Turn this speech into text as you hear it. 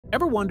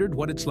Ever wondered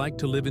what it's like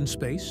to live in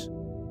space?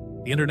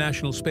 The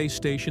International Space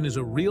Station is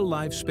a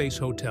real-life space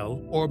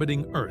hotel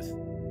orbiting Earth.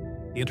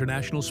 The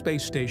International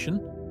Space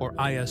Station, or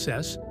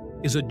ISS,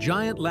 is a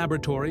giant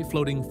laboratory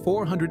floating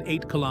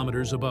 408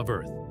 kilometers above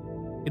Earth.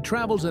 It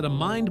travels at a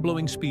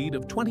mind-blowing speed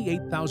of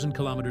 28,000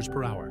 kilometers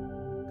per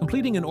hour,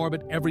 completing an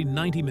orbit every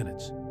 90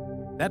 minutes.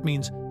 That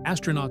means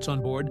astronauts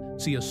on board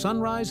see a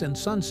sunrise and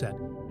sunset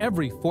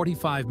every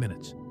 45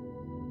 minutes.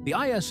 The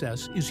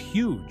ISS is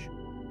huge,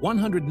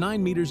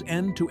 109 meters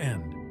end to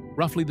end,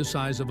 roughly the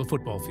size of a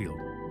football field.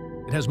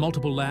 It has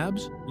multiple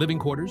labs, living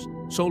quarters,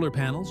 solar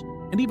panels,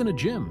 and even a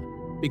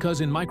gym,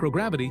 because in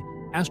microgravity,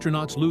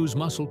 astronauts lose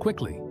muscle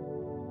quickly.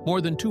 More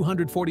than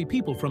 240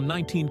 people from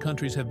 19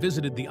 countries have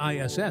visited the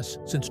ISS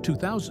since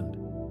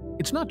 2000.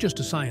 It's not just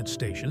a science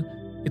station,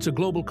 it's a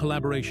global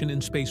collaboration in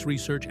space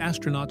research.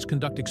 Astronauts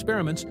conduct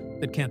experiments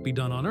that can't be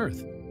done on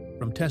Earth,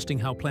 from testing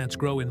how plants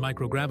grow in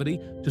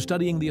microgravity to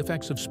studying the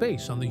effects of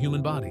space on the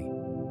human body.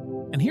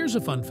 And here's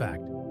a fun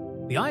fact.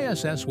 The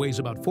ISS weighs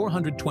about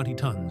 420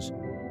 tons,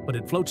 but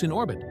it floats in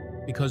orbit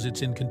because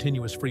it's in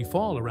continuous free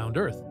fall around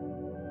Earth.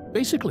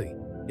 Basically,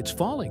 it's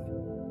falling,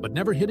 but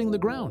never hitting the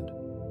ground.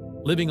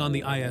 Living on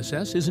the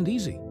ISS isn't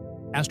easy.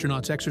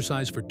 Astronauts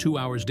exercise for 2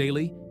 hours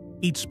daily,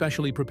 eat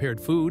specially prepared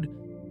food,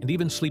 and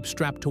even sleep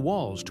strapped to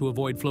walls to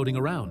avoid floating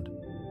around.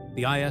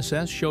 The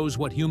ISS shows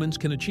what humans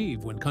can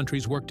achieve when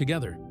countries work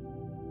together.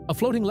 A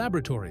floating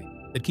laboratory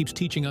that keeps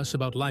teaching us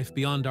about life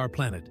beyond our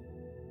planet.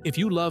 If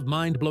you love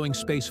mind-blowing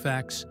space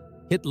facts,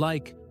 hit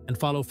like and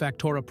follow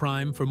Factora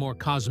Prime for more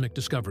cosmic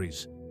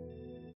discoveries.